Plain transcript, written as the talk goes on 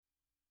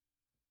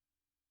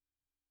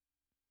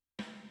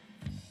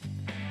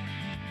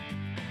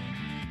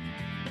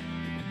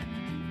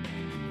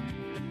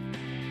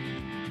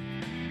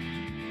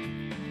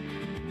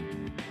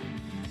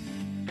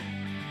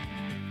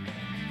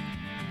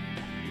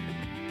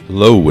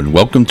Hello and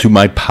welcome to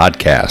my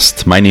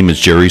podcast. My name is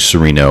Jerry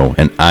Serino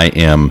and I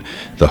am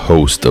the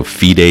host of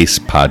Fides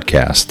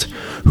podcast.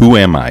 Who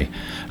am I?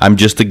 I'm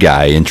just a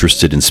guy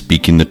interested in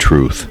speaking the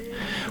truth.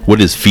 What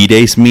does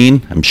Fides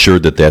mean? I'm sure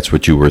that's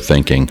what you were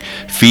thinking.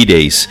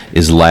 Fides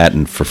is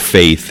Latin for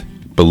faith,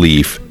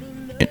 belief,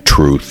 and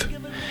truth.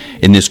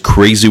 In this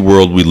crazy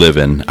world we live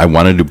in, I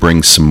wanted to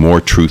bring some more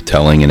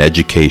truth-telling and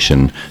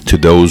education to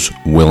those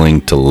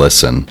willing to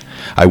listen.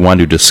 I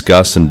want to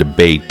discuss and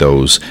debate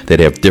those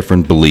that have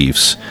different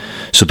beliefs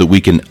so that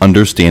we can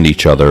understand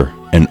each other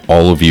and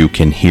all of you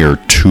can hear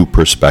two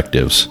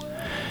perspectives.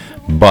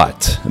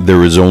 But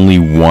there is only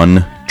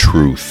one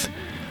truth,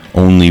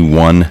 only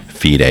one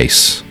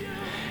Fides,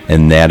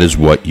 and that is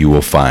what you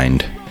will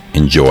find.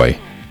 Enjoy.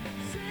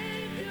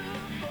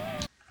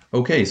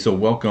 Okay, so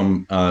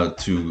welcome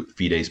to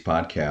Fides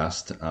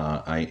podcast.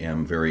 I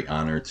am very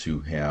honored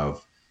to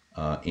have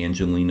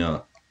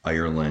Angelina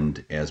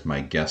Ireland as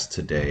my guest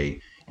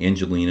today.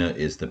 Angelina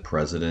is the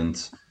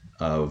president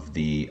of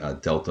the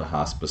Delta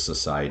Hospice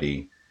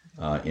Society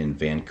in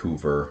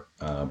Vancouver,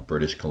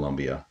 British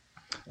Columbia.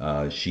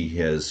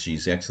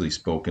 She's actually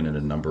spoken at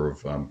a number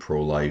of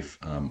pro-life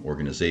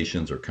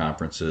organizations or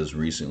conferences.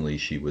 Recently,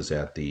 she was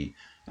at the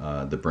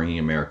Bringing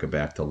America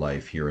Back to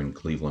Life here in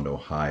Cleveland,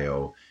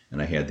 Ohio,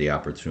 and I had the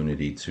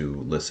opportunity to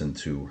listen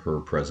to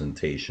her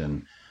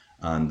presentation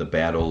on the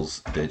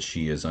battles that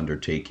she is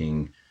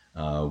undertaking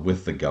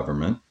with the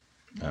government,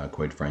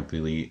 quite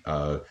frankly,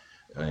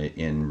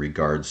 in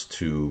regards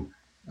to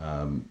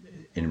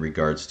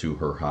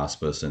her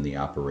hospice and the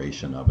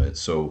operation of it.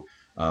 So,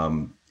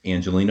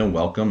 Angelina,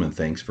 welcome, and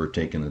thanks for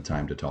taking the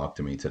time to talk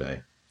to me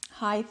today.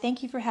 Hi,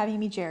 thank you for having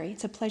me, Jerry.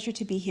 It's a pleasure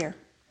to be here.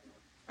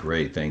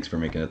 Great, thanks for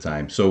making the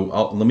time. So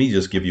let me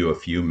just give you a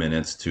few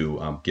minutes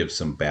to give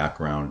some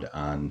background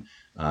on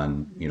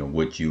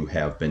what you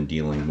have been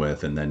dealing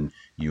with, and then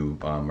you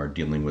are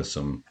dealing with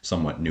some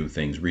somewhat new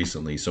things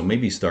recently. So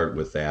maybe start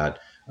with that.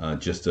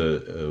 Just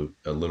a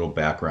little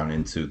background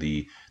into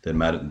the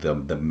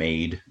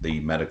MAID, the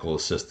medical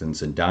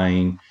assistance in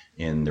dying,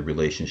 and the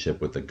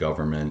relationship with the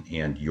government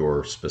and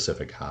your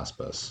specific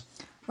hospice.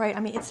 Right.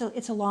 I mean,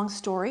 it's a long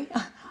story.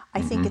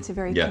 I think it's a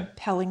very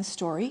compelling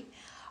story.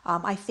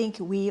 I think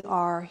we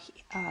are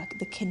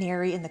the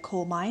canary in the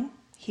coal mine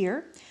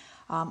here.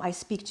 I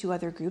speak to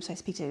other groups. I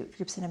speak to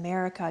groups in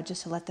America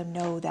just to let them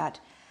know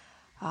that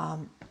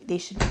they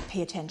should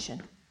pay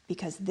attention,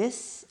 because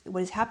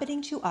what is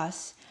happening to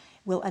us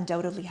will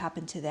undoubtedly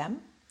happen to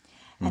them,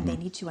 and they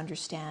need to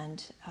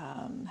understand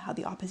how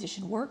the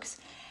opposition works,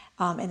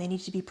 and they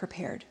need to be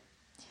prepared.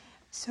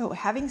 So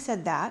having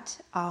said that,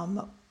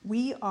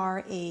 we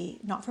are a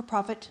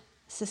not-for-profit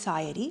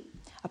society,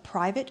 a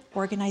private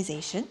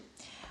organization.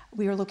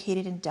 We are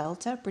located in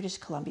Delta, British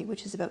Columbia,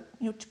 which is about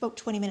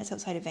 20 minutes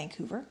outside of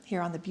Vancouver,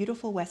 here on the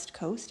beautiful west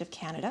coast of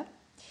Canada.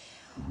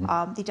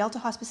 The Delta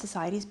Hospice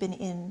Society has been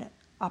in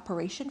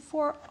operation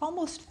for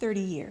almost 30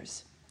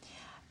 years.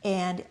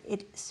 And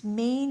its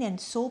main and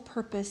sole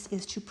purpose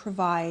is to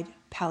provide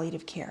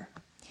palliative care.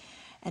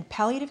 And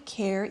palliative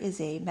care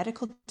is a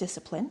medical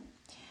discipline,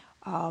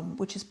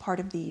 which is part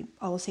of the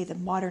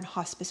modern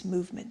hospice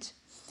movement.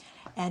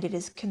 And it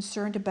is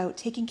concerned about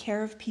taking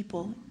care of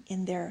people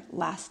in their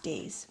last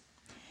days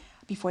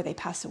before they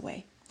pass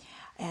away.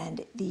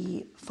 And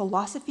the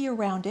philosophy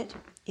around it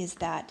is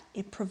that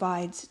it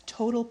provides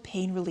total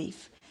pain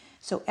relief.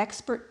 So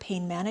expert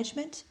pain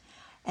management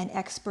and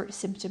expert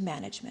symptom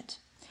management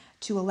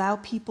to allow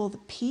people the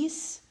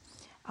peace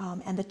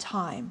and the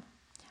time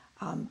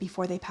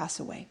before they pass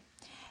away.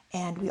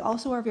 And we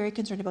also are very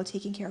concerned about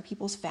taking care of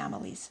people's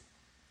families.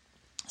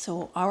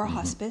 So our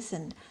hospice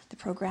and the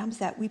programs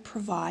that we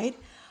provide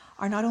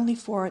are not only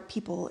for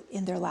people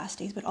in their last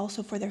days, but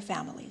also for their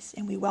families.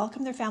 And we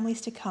welcome their families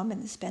to come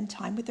and spend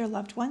time with their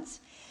loved ones.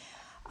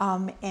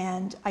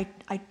 And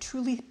I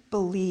truly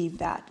believe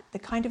that the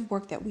kind of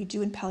work that we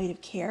do in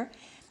palliative care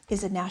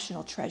is a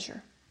national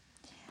treasure.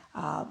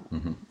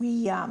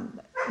 We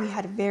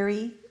had a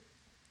very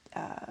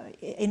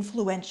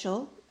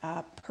influential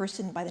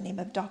person by the name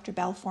of Dr.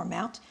 Balfour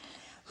Mount,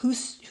 who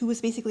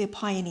was basically a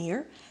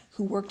pioneer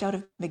who worked out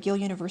of McGill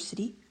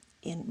University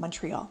in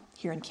Montreal,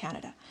 here in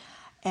Canada.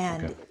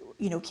 And,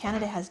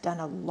 Canada has done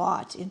a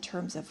lot in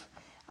terms of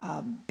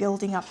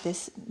building up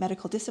this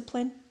medical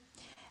discipline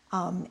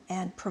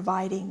and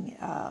providing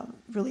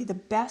really the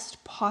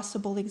best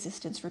possible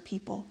existence for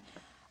people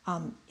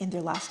in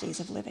their last days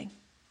of living.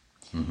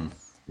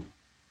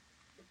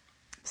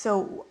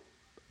 So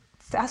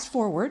fast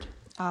forward,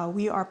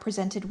 we are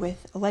presented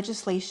with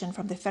legislation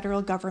from the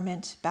federal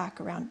government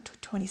back around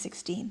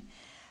 2016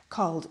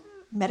 called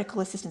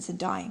Medical Assistance in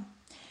Dying.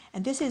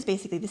 And this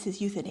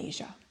is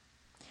euthanasia.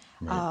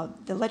 Right.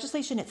 The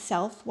legislation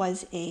itself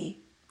was a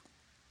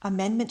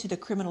amendment to the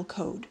criminal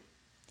code,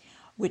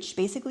 which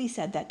basically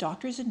said that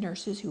doctors and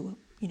nurses who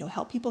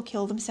help people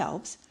kill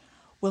themselves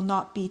will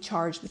not be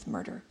charged with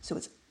murder. So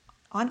it's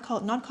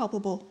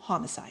non-culpable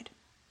homicide.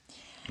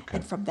 Okay.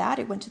 And from that,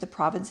 it went to the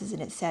provinces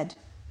and it said,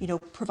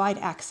 provide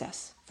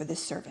access for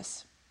this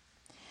service.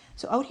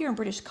 So out here in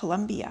British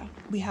Columbia,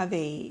 we have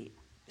a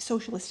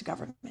socialist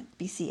government,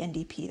 BC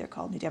NDP, they're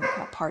called, New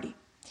Democrat Party.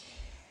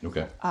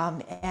 Okay.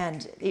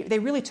 And they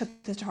really took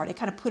this to heart. They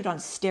kind of put it on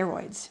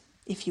steroids,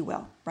 if you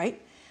will,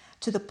 right?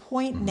 To the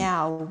point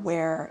now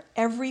where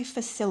every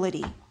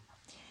facility,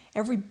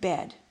 every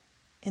bed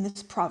in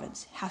this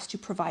province has to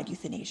provide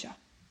euthanasia.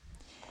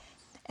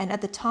 And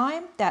at the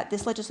time that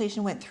this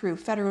legislation went through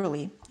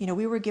federally,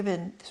 we were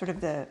given sort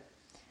of the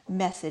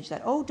message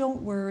that, oh,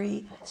 don't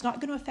worry, it's not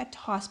going to affect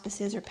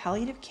hospices or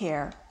palliative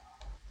care.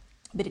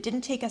 But it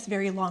didn't take us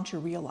very long to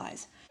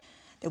realize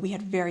that we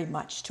had very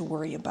much to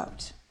worry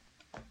about.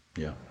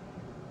 Yeah.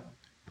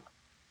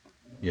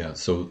 Yeah.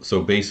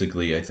 So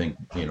basically, I think,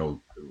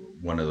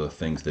 one of the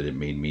things that it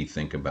made me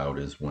think about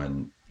is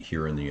when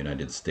here in the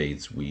United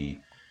States, we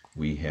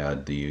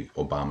had the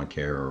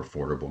Obamacare or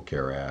Affordable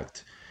Care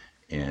Act,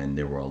 and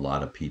there were a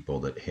lot of people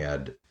that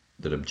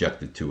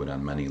objected to it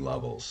on many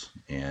levels.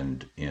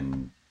 And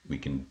we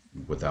can,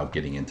 without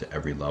getting into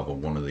every level,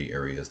 one of the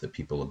areas that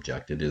people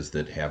objected is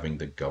that having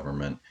the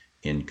government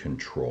in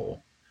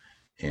control.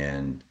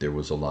 And there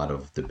was a lot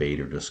of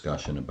debate or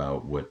discussion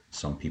about what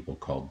some people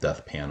call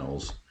death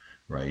panels,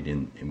 right?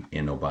 In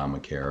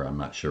Obamacare, I'm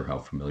not sure how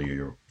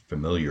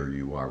familiar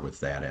you are with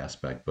that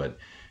aspect, but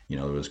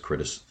there was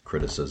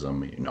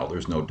criticism.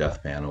 There's no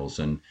death panels,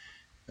 and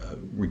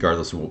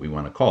regardless of what we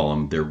want to call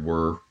them, there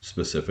were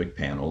specific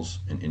panels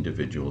and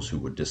individuals who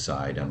would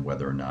decide on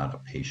whether or not a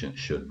patient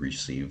should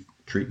receive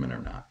treatment or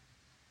not.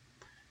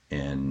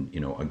 And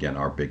again,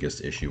 our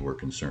biggest issue or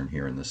concern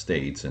here in the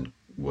States and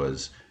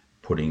was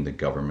putting the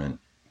government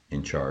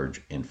in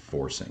charge,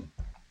 enforcing,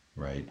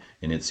 right?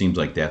 And it seems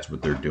like that's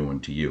what they're doing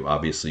to you.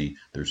 Obviously,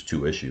 there's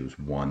two issues.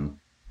 One,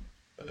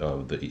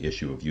 the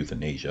issue of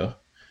euthanasia,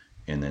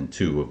 and then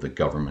two, of the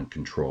government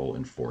control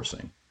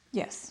enforcing.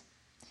 Yes,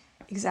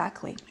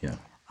 exactly. Yeah.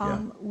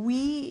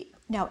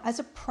 Now, as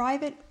a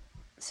private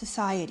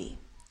society,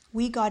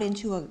 we got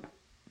into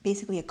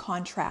basically a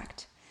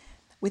contract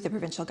with the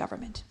provincial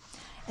government,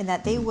 and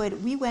that we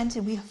went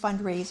and we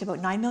fundraised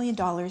about $9 million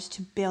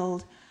to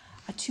build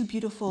two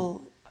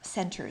beautiful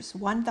centers.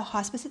 One, the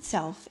hospice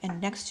itself, and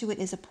next to it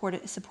is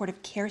a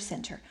supportive care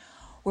center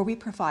where we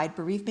provide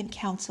bereavement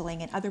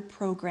counseling and other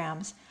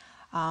programs,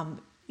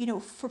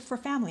 for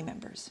family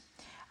members.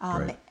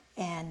 Right.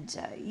 And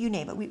you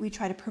name it, we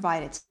try to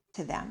provide it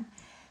to them.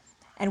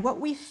 And what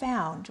we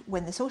found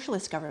when the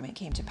socialist government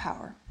came to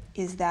power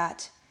is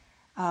that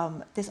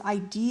this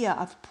idea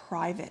of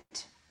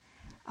private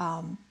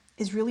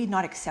is really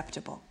not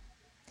acceptable.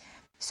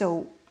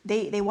 So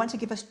they want to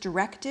give us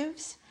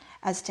directives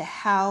as to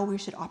how we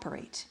should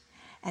operate.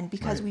 And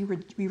because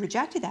Right. we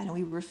rejected that and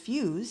we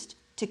refused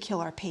to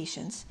kill our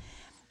patients,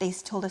 they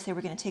told us they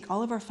were going to take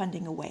all of our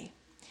funding away.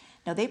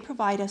 Now, they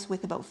provide us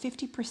with about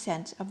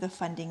 50% of the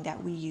funding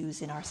that we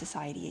use in our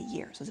society a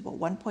year. So it's about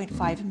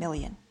 1.5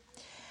 million.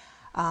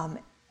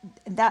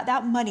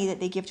 That money that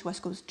they give to us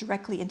goes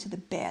directly into the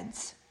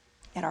beds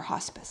at our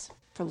hospice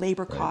for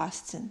labor Right.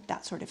 costs and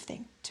that sort of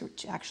thing, to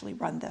actually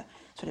run the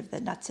sort of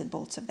the nuts and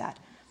bolts of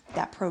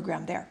that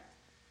program there.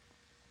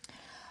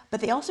 But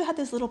they also had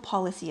this little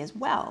policy as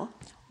well,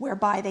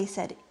 whereby they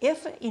said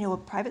if a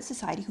private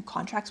society who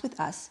contracts with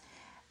us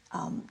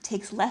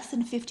takes less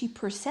than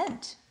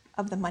 50%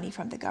 of the money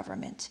from the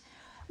government,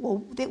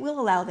 well, they will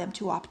allow them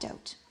to opt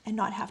out and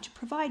not have to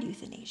provide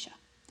euthanasia.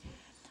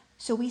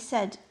 So we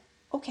said,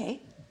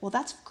 okay, well,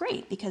 that's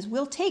great because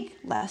we'll take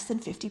less than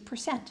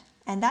 50%.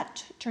 And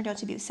that turned out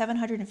to be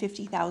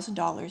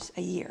 $750,000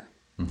 a year.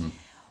 Mm-hmm.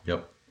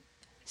 Yep.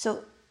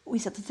 So we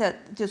said,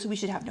 so we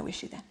should have no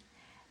issue then.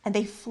 And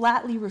they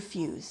flatly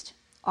refused,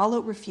 all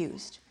out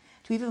refused,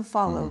 to even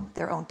follow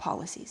their own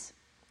policies.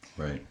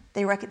 Right.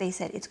 They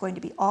said it's going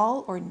to be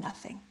all or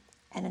nothing.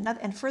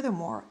 And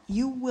furthermore,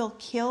 you will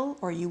kill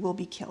or you will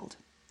be killed.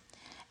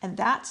 And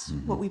that's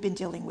what we've been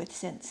dealing with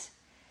since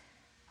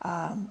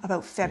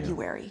about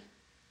February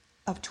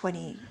of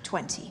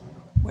 2020,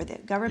 where the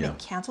government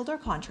canceled our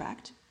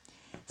contract,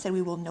 said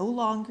we will no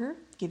longer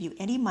give you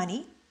any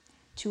money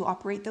to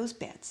operate those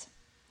beds.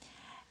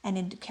 And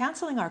in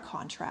canceling our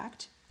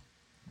contract,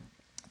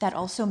 that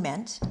also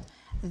meant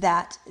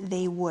that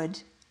they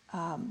would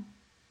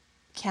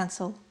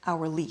cancel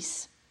our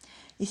lease.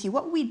 You see,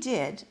 what we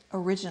did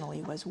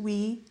originally was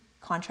we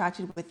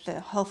contracted with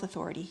the health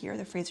authority here,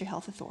 the Fraser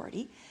Health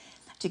Authority,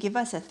 to give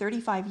us a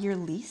 35-year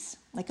lease,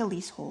 like a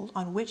leasehold,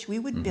 on which we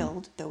would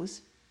build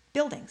those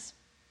buildings.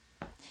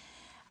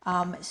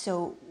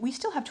 So we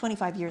still have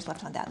 25 years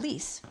left on that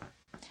lease,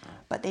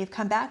 but they've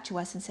come back to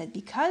us and said,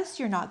 because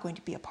you're not going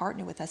to be a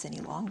partner with us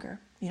any longer,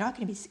 you're not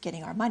going to be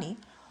getting our money,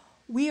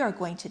 we are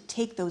going to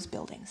take those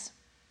buildings.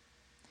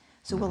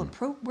 So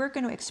we're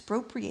going to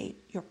expropriate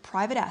your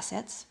private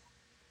assets,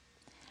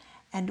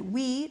 and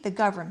we, the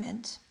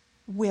government,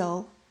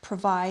 will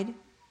provide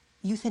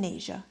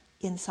euthanasia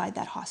inside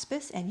that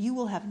hospice, and you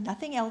will have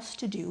nothing else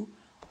to do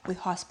with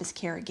hospice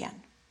care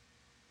again.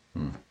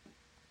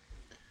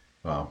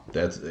 Wow,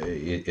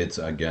 it's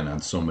again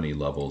on so many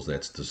levels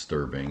that's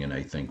disturbing, and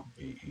I think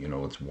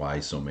it's why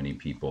so many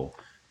people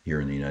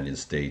here in the United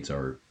States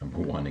are, number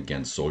one,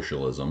 against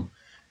socialism,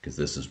 because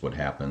this is what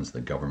happens.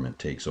 The government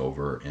takes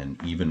over. And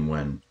even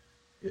when,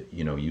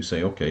 you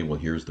say, okay, well,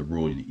 here's the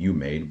rule that you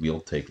made.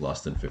 We'll take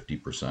less than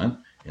 50%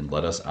 and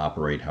let us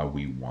operate how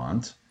we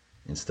want,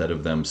 instead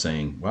of them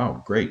saying,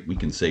 wow, great, we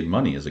can save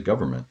money as a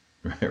government,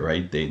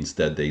 right?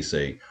 They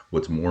say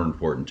what's more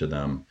important to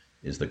them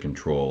is the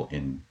control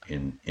in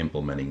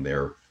implementing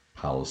their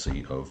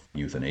policy of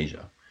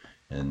euthanasia.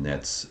 And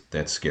that's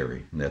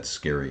scary. And that's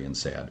scary and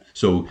sad.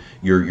 So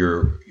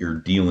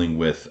you're dealing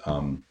with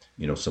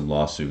some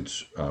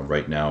lawsuits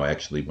right now.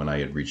 Actually, when I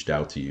had reached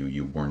out to you,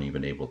 you weren't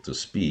even able to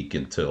speak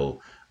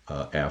until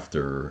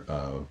after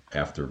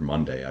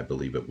Monday, I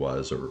believe it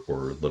was,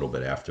 or a little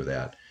bit after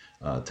that.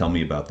 Tell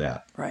me about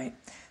that. Right.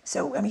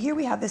 So, here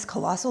we have this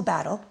colossal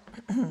battle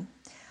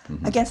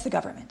against the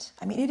government.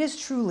 It is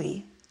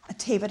truly a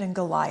David and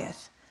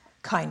Goliath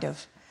kind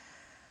of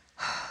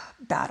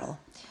battle.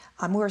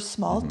 We're a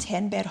small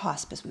 10-bed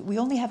hospice. We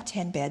only have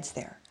 10 beds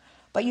there.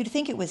 But you'd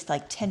think it was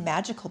like 10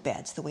 magical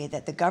beds, the way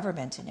that the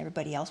government and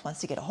everybody else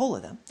wants to get a hold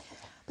of them.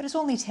 But it's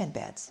only 10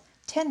 beds.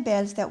 10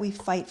 beds that we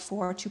fight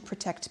for to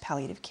protect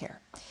palliative care.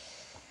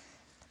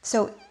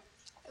 So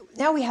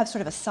now we have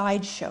sort of a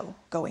sideshow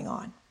going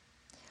on,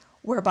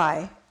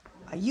 whereby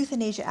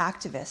euthanasia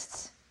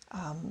activists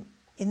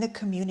in the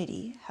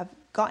community have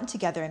gotten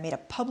together and made a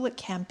public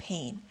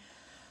campaign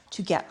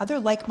to get other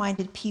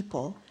like-minded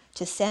people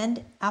to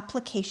send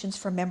applications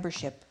for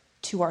membership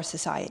to our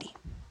society.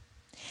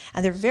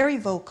 And they're very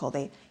vocal.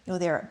 They're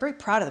very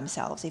proud of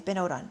themselves. They've been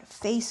out on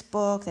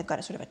Facebook. They've got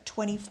a sort of a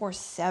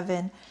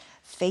 24/7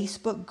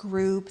 Facebook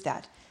group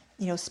that,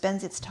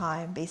 spends its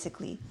time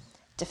basically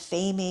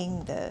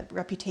defaming the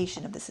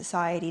reputation of the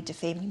society,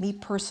 defaming me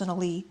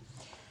personally,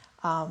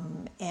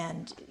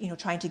 and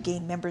trying to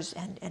gain members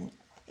and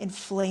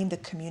inflame the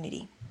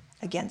community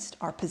against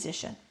our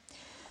position.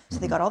 So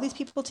they got all these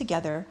people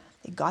together.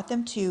 They got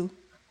them to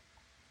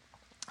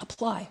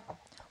apply.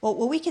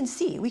 Well, we can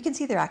see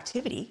their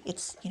activity.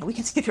 We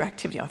can see their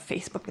activity on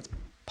Facebook. It's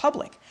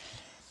public.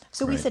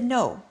 So we said,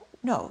 no,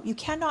 you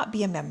cannot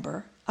be a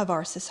member of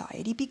our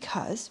society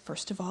because,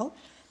 first of all,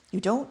 you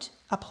don't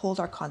uphold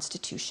our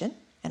Constitution,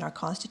 and our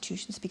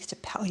Constitution speaks to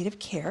palliative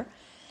care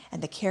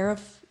and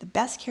the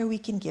best care we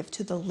can give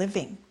to the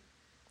living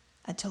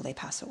until they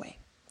pass away.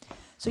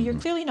 So you're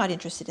clearly not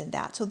interested in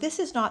that. So this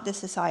is not the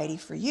society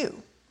for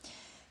you.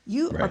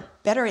 You are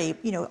better,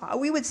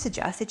 we would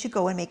suggest that you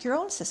go and make your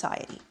own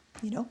society,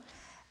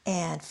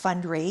 and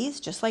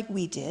fundraise just like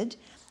we did,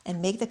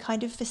 and make the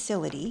kind of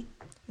facility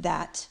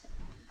that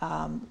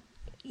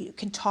you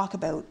can talk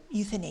about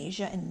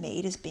euthanasia and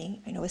MAID as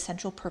being, a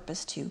central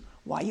purpose to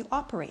why you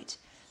operate.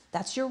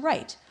 That's your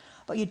right.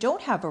 But you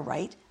don't have a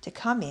right to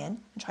come in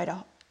and try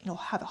to,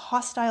 have a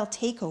hostile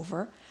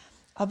takeover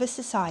of a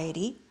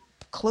society,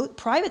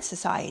 private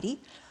society,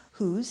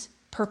 whose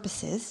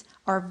purposes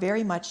are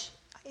very much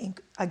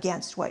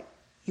against what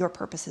your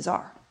purposes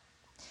are.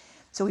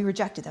 So we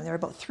rejected them. There were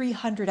about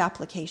 300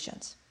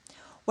 applications.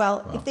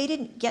 Well, if they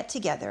didn't get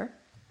together,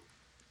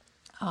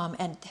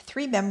 and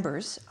 3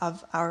 members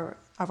of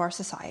our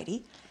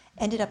society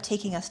ended up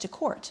taking us to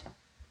court.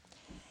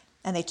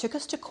 And they took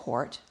us to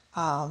court,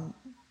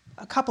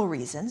 a couple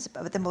reasons,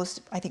 but the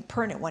most, I think,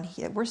 pertinent one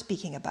that we're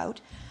speaking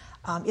about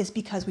is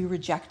because we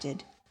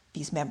rejected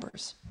these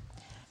members.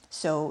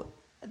 So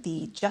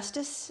the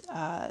Justice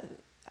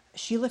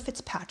Sheila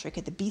Fitzpatrick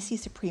at the BC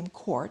Supreme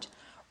Court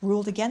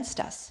ruled against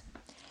us.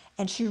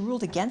 And she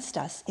ruled against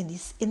us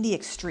in the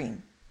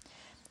extreme.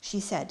 She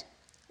said,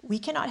 we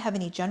cannot have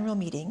any general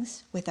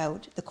meetings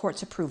without the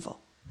court's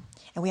approval.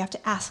 And we have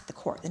to ask the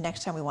court the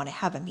next time we want to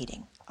have a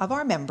meeting of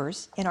our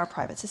members in our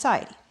private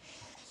society.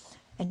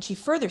 And she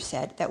further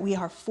said that we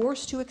are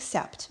forced to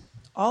accept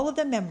all of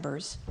the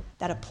members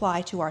that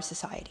apply to our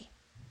society.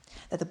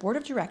 That the board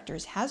of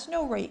directors has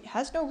no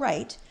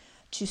right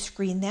to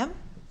screen them,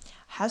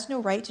 has no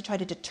right to try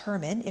to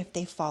determine if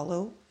they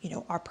follow,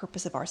 our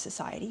purpose of our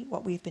society,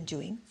 what we've been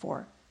doing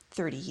for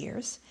 30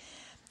 years.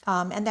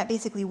 And that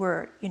basically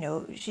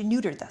she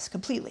neutered us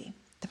completely,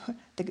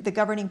 the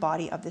governing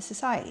body of the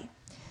society.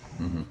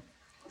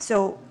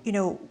 So,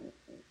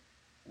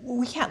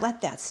 we can't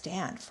let that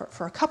stand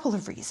for a couple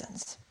of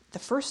reasons. The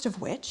first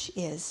of which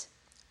is,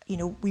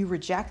 we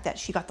reject that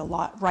she got the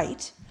law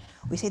right.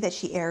 We say that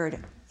she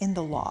erred in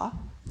the law.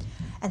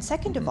 And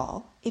second of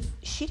all, if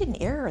she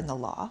didn't err in the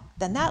law,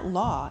 then that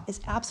law is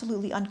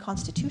absolutely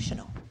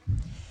unconstitutional.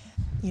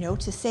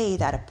 To say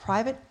that a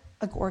private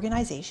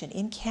organization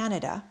in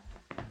Canada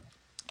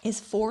is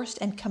forced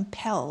and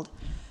compelled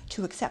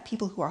to accept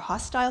people who are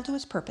hostile to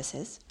its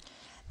purposes,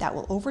 that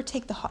will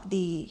overtake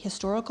the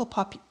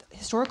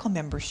historical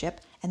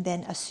membership and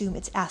then assume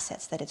its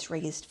assets that it's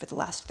raised for the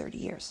last 30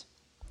 years,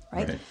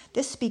 right?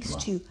 This speaks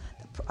to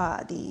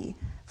the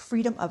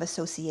freedom of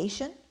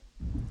association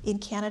in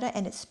Canada,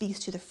 and it speaks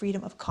to the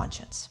freedom of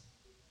conscience.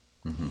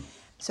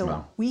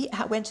 So we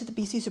went to the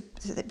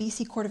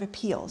BC Court of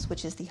Appeals,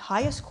 which is the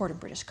highest court in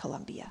British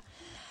Columbia,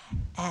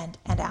 and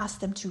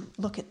asked them to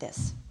look at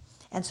this.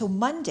 And so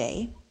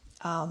Monday,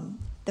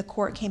 the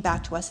court came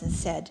back to us and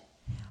said,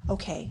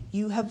 okay,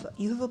 you have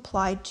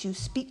applied to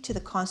speak to the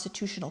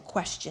constitutional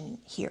question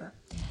here,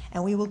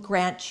 and we will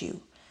grant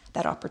you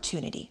that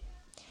opportunity.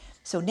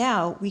 So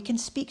now we can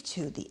speak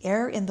to the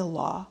error in the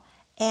law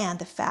and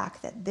the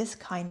fact that this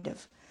kind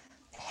of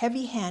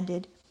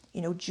heavy-handed,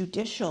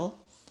 judicial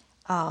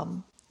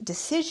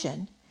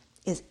decision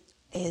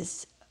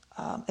is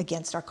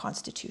against our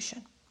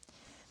Constitution.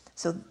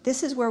 So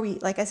this is where we,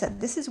 like I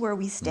said, this is where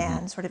we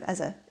stand, sort of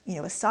as a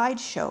a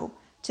sideshow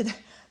to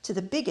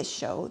the biggest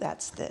show.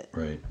 That's that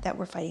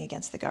we're fighting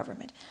against the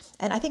government,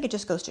 and I think it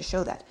just goes to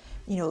show that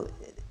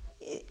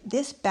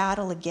this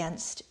battle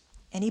against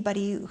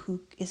anybody who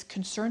is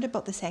concerned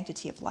about the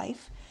sanctity of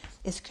life,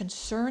 is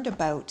concerned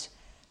about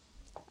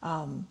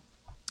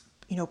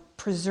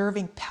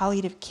preserving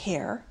palliative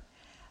care,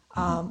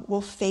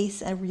 will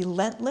face a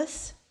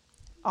relentless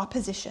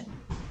opposition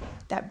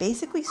that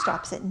basically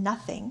stops at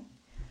nothing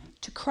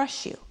to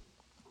crush you.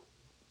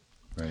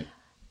 Right.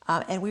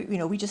 And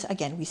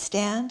we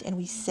stand and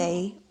we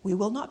say we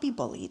will not be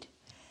bullied,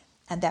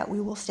 and that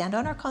we will stand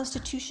on our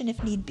Constitution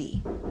if need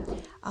be,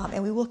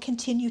 and we will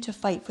continue to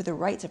fight for the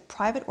rights of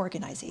private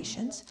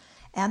organizations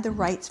and the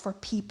rights for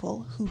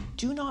people who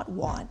do not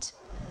want,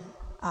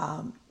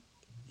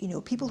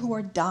 people who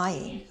are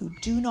dying, who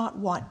do not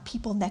want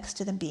people next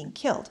to them being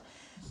killed.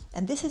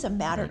 And this is a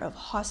matter of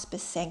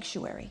hospice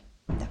sanctuary,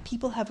 that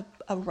people have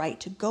a right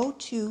to go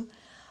to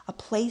a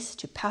place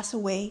to pass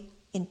away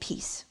in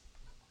peace.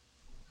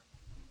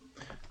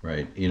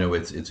 Right.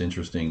 It's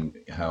interesting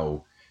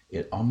how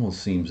it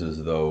almost seems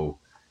as though,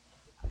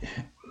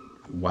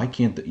 why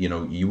can't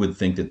you would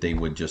think that they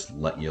would just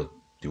let you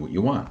do what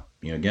you want.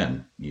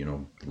 Again,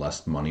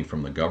 less money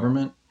from the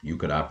government. You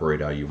could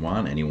operate how you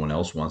want. Anyone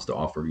else wants to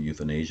offer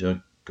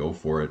euthanasia, go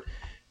for it.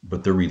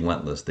 But they're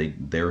relentless.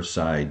 Their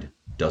side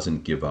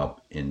doesn't give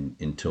up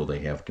until they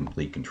have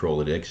complete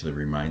control. It actually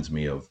reminds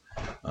me of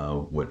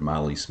what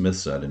Molly Smith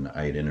said, and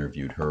I had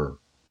interviewed her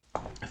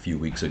a few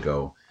weeks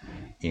ago.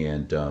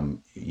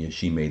 And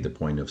she made the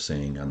point of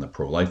saying on the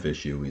pro-life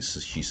issue,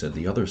 she said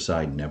the other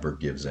side never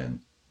gives in.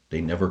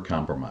 They never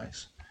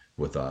compromise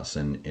with us,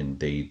 and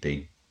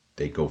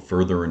they go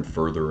further and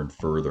further and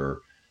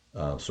further,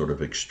 sort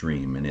of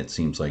extreme. And it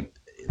seems like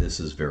this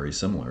is very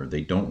similar.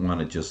 They don't want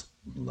to just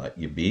let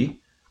you be,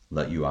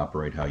 let you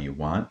operate how you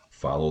want,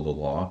 follow the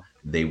law.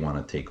 They want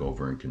to take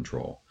over and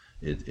control.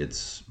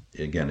 It's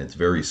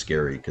very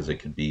scary, because it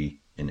could be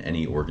in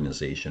any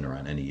organization or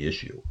on any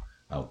issue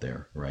out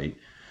there, right?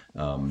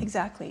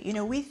 Exactly.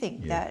 We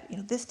think that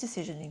this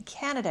decision in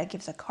Canada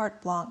gives a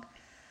carte blanche,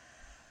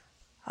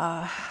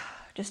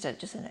 just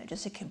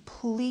a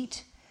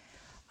complete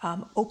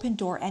open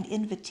door and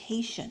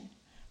invitation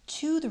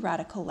to the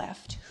radical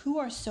left, who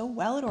are so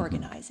well at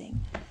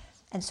organizing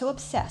and so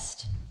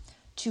obsessed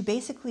to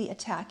basically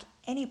attack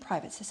any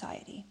private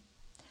society,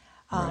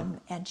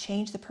 and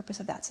change the purpose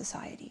of that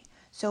society.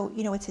 So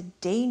it's a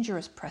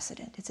dangerous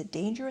precedent. It's a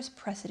dangerous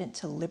precedent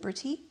to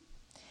liberty.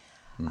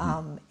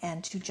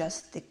 And to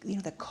just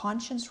the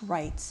conscience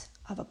rights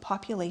of a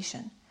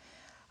population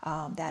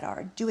that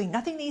are doing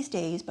nothing these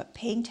days but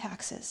paying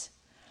taxes,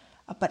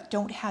 but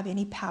don't have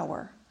any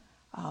power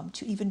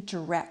to even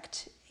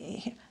direct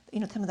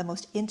some of the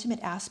most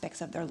intimate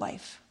aspects of their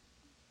life.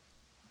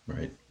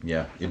 Right.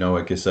 Yeah.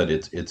 Like I said,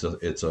 it's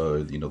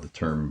the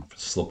term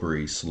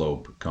slippery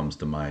slope comes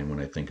to mind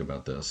when I think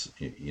about this.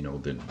 Did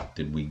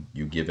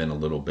you give in a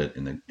little bit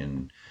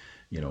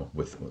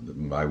with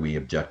why we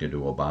objected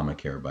to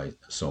Obamacare by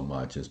so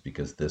much is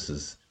because this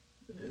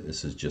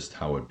is just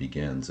how it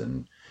begins,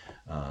 and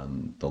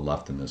the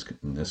left in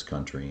this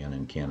country and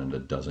in Canada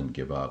doesn't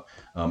give up.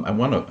 I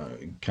want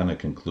to kind of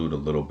conclude a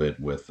little bit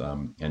with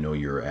I know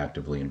you're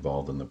actively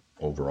involved in the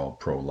overall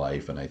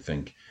pro-life, and I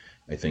think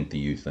the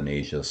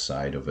euthanasia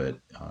side of it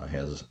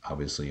has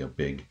obviously a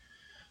big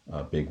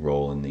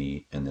role in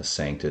the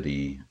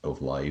sanctity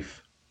of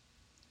life.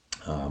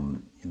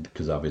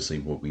 Because obviously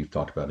what we've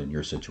talked about in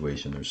your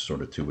situation, there's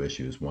sort of two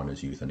issues. One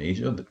is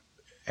euthanasia, the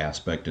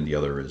aspect, and the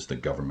other is the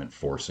government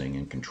forcing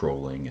and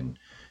controlling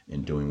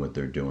and doing what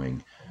they're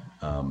doing.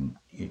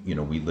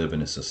 We live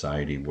in a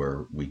society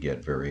where we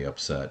get very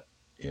upset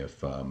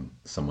if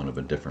someone of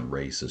a different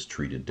race is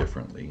treated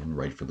differently, and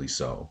rightfully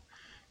so.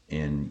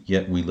 And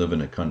yet we live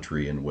in a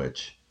country in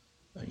which,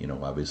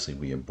 obviously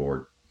we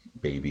abort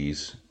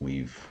babies.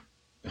 We've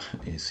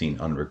seen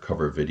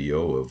undercover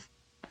video of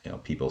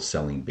people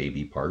selling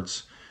baby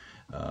parts.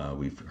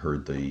 We've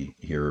heard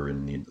here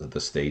in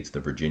the States, the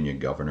Virginia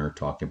governor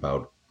talking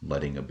about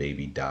letting a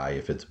baby die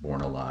if it's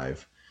born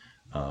alive.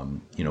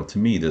 To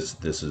me,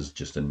 this is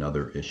just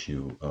another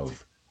issue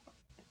of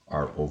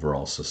our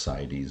overall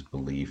society's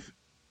belief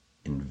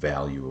in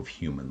value of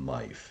human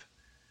life.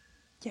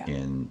 Yeah.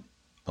 And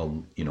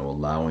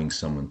allowing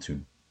someone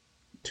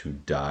to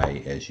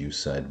die, as you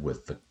said,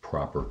 with the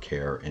proper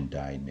care and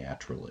die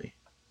naturally.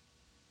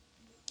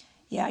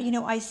 Yeah,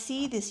 I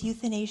see this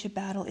euthanasia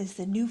battle is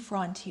the new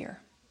frontier,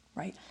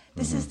 right?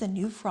 This is the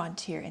new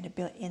frontier in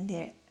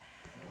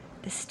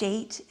the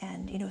state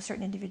and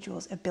certain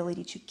individuals'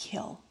 ability to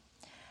kill.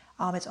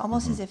 It's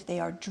almost as if they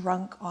are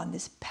drunk on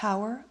this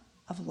power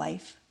of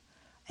life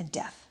and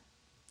death.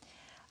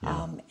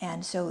 Yeah.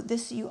 And so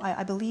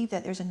I believe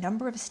that there's a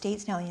number of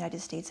states now in the United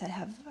States that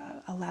have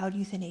allowed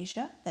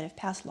euthanasia, that have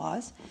passed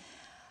laws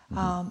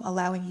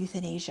allowing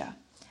euthanasia.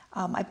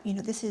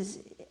 This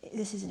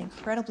is an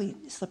incredibly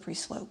slippery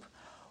slope.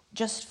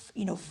 Just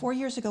 4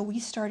 years ago, we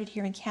started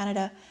here in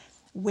Canada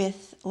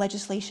with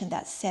legislation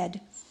that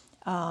said,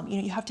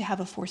 you have to have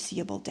a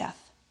foreseeable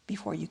death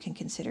before you can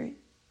consider,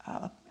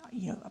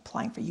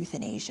 applying for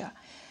euthanasia.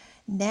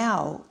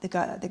 Now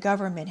the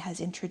government has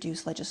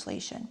introduced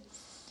legislation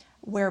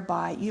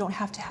whereby you don't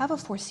have to have a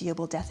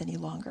foreseeable death any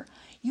longer.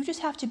 You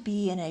just have to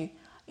be in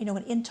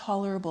an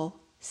intolerable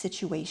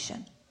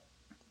situation,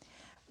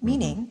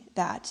 meaning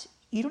that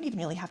you don't even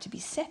really have to be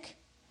sick.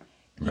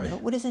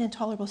 Right. What is an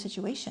intolerable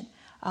situation?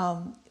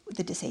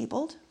 The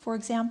disabled, for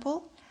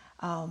example,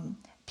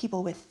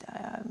 people with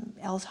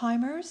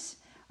Alzheimer's,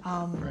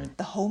 Right.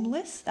 the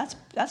homeless.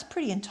 That's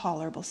pretty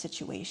intolerable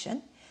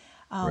situation.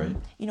 Right.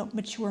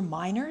 Mature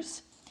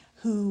minors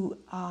who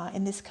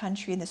in this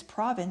country, in this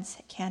province,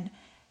 can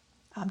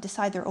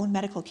decide their own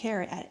medical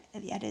care at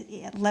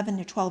 11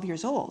 or 12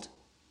 years old.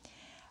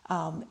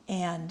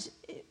 And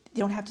they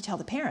don't have to tell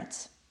the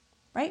parents,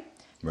 right?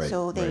 Right.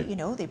 So they,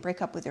 Right. they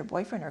break up with their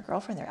boyfriend or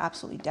girlfriend. They're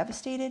absolutely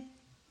devastated.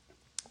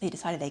 They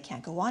decided they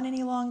can't go on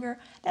any longer.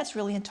 That's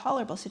really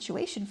intolerable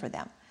situation for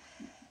them.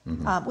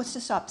 What's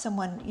to stop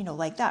someone,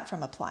 like that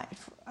from applying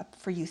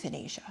for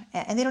euthanasia?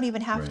 And they don't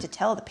even have Right. to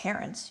tell the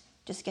parents.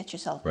 Just get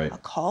yourself Right. a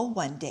call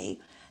one day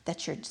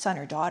that your son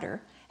or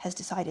daughter has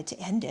decided to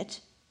end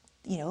it.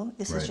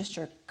 This is Right. just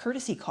your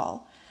courtesy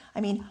call. I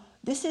mean,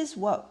 this is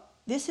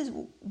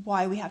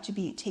why we have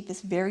to take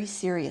this very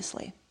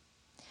seriously,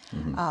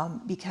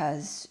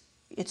 because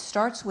it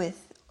starts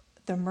with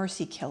the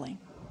mercy killing,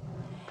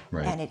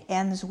 Right. and it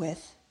ends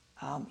with,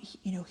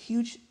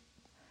 huge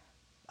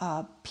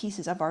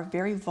pieces of our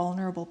very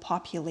vulnerable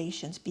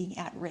populations being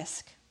at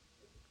risk.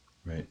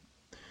 Right.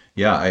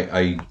 Yeah,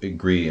 I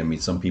agree. I mean,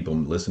 some people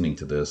listening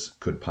to this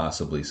could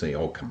possibly say,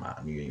 "Oh, come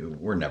on,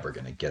 we're never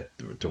going to get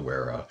to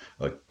where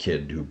a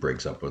kid who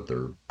breaks up with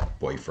their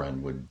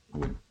boyfriend would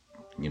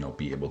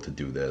be able to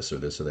do this or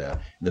this or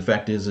that." The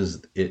fact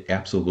is it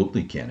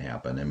absolutely can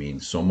happen. I mean,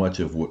 so much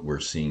of what we're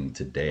seeing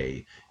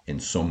today in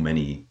so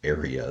many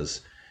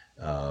areas,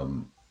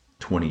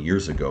 20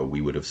 years ago, we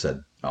would have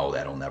said, "Oh,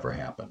 that'll never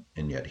happen,"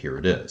 and yet here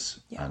it is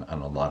Yeah.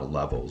 on a lot of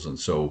levels. And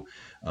so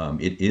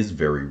it is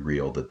very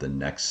real that the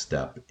next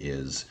step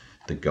is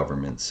the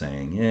government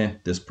saying,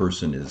 this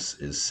person is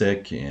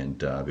sick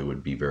and it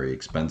would be very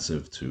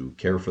expensive to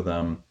care for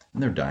them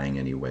and they're dying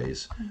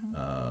anyways.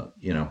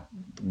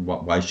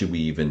 Why should we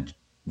even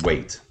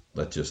wait?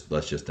 Let's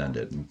just end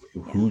it.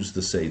 Who's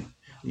to say,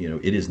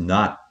 it is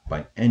not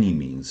by any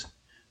means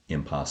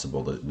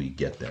impossible that we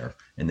get there.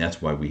 And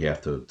that's why we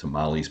have to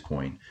Molly's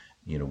point,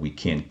 we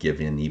can't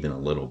give in even a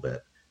little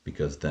bit,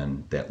 because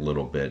then that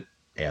little bit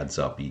adds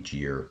up each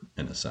year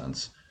in a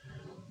sense.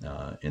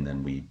 And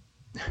then we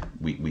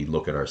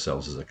look at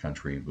ourselves as a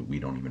country, but we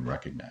don't even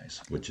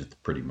recognize, which is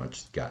pretty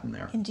much gotten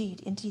there.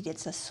 Indeed.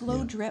 It's a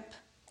slow drip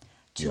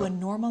to Yeah. a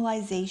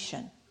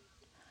normalization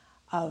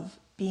of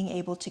being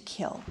able to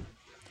kill.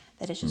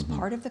 That is just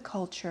part of the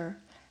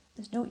culture.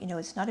 There's no,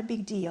 it's not a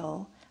big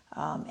deal.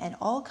 And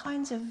all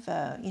kinds of,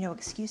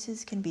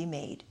 excuses can be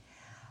made.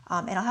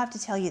 And I'll have to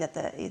tell you that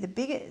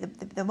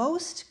the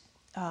most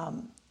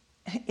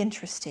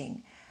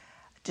interesting,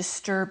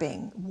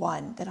 disturbing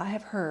one that I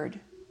have heard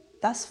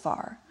thus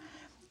far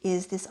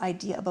is this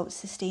idea about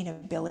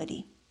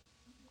sustainability.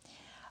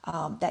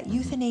 That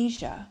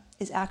euthanasia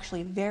is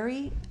actually a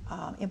very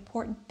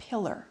important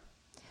pillar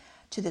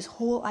to this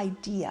whole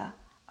idea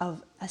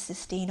of a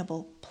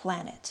sustainable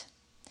planet.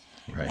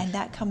 Right. And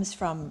that comes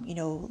from,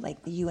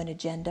 like the UN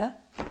agenda,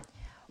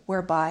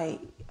 whereby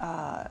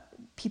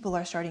people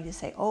are starting to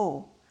say,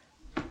 oh,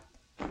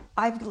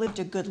 I've lived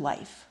a good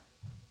life,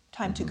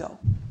 time to go.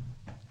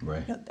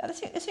 Right.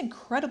 That's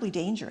incredibly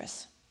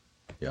dangerous.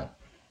 Yeah.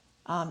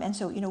 And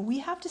so, we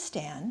have to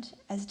stand,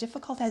 as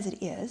difficult as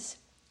it is,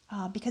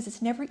 because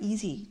it's never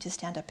easy to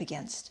stand up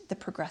against the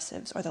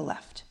progressives or the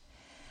left,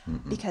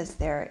 because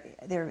they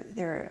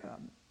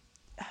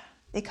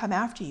come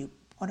after you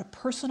on a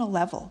personal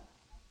level.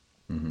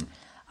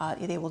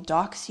 They will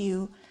dox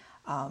you.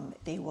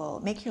 They will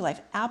make your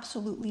life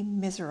absolutely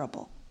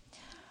miserable.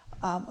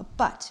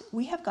 But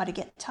we have got to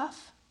get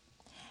tough,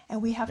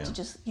 and we have to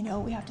just,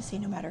 we have to say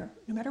no matter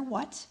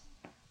what,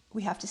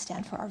 we have to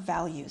stand for our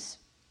values.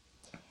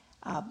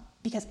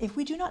 Because if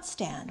we do not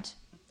stand,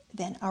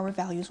 then our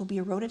values will be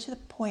eroded to the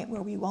point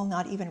where we will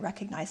not even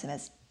recognize them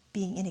as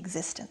being in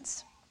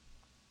existence.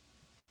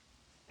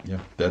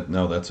 Yeah.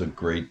 That's a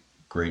great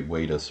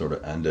way to sort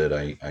of end it.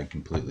 I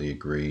completely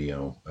agree.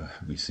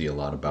 We see a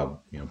lot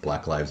about,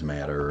 Black Lives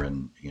Matter,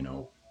 and,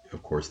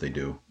 of course they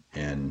do.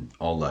 And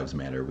all lives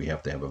matter. We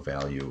have to have a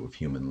value of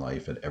human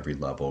life at every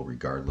level,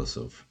 regardless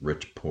of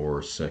rich,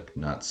 poor, sick,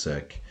 not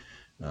sick,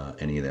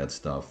 any of that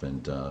stuff.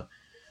 And,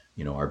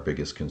 our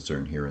biggest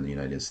concern here in the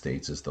United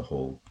States is the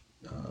whole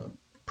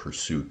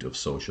pursuit of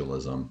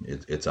socialism.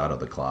 It's out of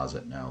the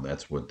closet now.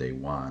 That's what they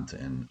want,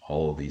 and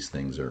all of these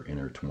things are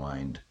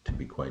intertwined. To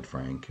be quite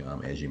frank,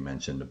 as you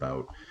mentioned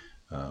about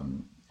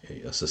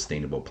a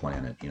sustainable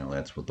planet,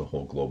 that's what the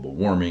whole global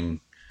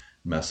warming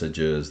message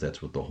is.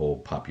 That's what the whole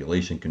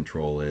population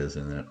control is,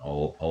 and then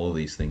all of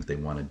these things they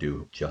want to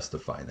do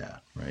justify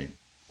that, right?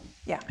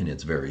 Yeah. And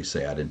it's very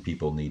sad, and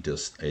people need to,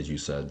 as you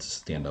said,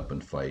 stand up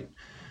and fight.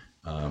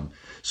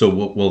 So,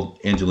 well,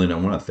 Angelina, I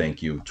want to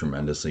thank you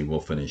tremendously.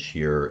 We'll finish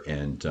here.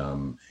 And,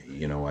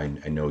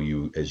 I know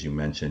you, as you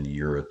mentioned,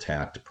 you're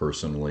attacked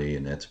personally,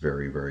 and that's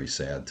very, very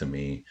sad to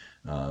me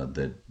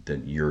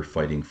that you're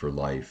fighting for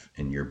life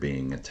and you're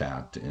being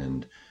attacked.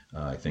 And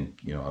I think,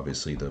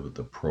 obviously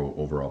the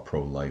overall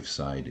pro-life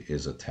side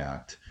is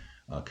attacked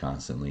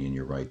constantly. And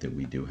you're right that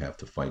we do have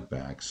to fight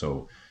back.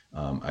 So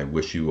I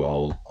wish you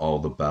all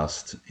the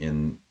best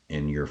in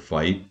your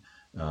fight.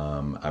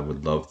 I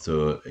would love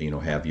to,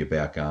 have you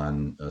back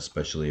on,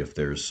 especially if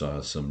there's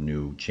some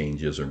new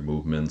changes or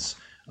movements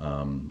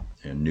and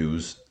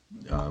news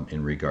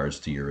in regards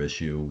to your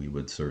issue.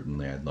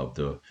 I'd love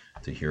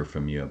to hear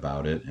from you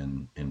about it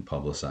and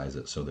publicize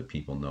it so that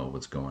people know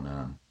what's going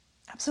on.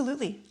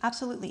 Absolutely.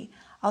 Absolutely.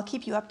 I'll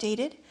keep you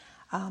updated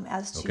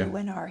as to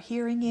when our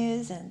hearing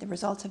is and the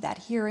results of that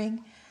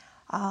hearing.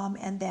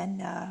 And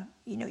then,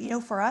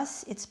 for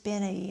us, it's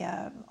been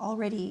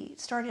already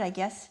started, I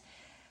guess,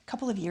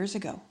 couple of years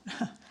ago.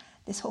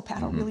 This whole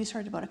battle really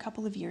started about a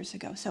couple of years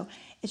ago. So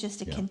it's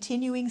just a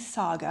continuing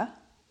saga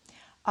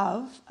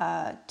of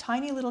a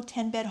tiny little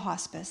 10-bed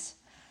hospice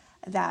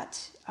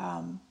that,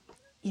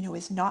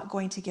 is not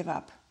going to give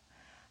up.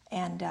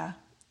 And,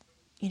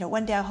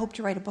 one day I hope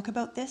to write a book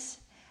about this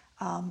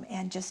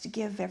and just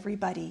give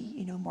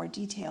everybody, more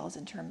details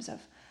in terms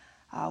of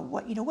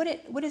what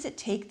does it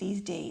take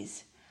these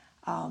days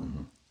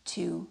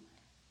to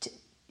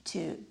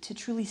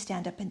truly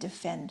stand up and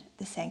defend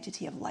the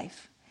sanctity of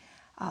life.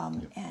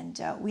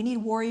 And we need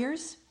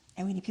warriors,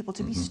 and we need people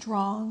to be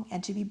strong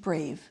and to be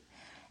brave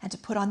and to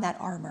put on that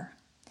armor.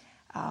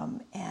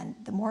 And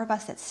the more of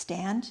us that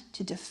stand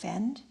to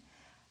defend,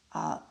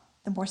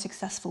 the more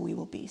successful we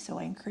will be. So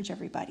I encourage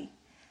everybody,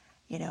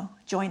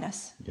 join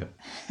us. Yep.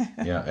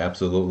 Yeah,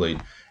 absolutely.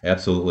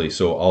 Absolutely.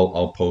 So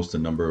I'll post a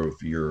number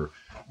of your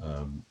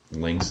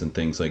links and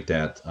things like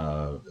that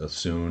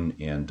soon.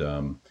 And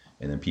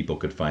then people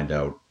could find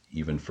out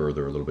even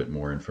further, a little bit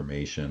more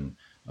information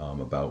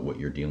about what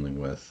you're dealing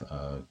with,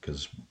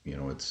 because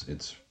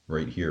it's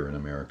right here in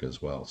America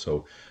as well.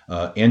 So,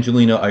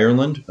 Angelina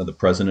Ireland, the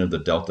president of the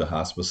Delta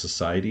Hospice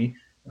Society,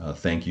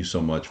 thank you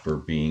so much for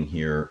being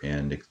here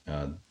and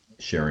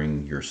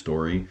sharing your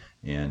story.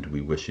 And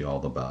we wish you all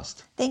the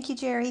best. Thank you,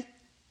 Jerry.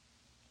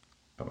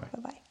 Bye bye.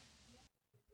 Bye bye.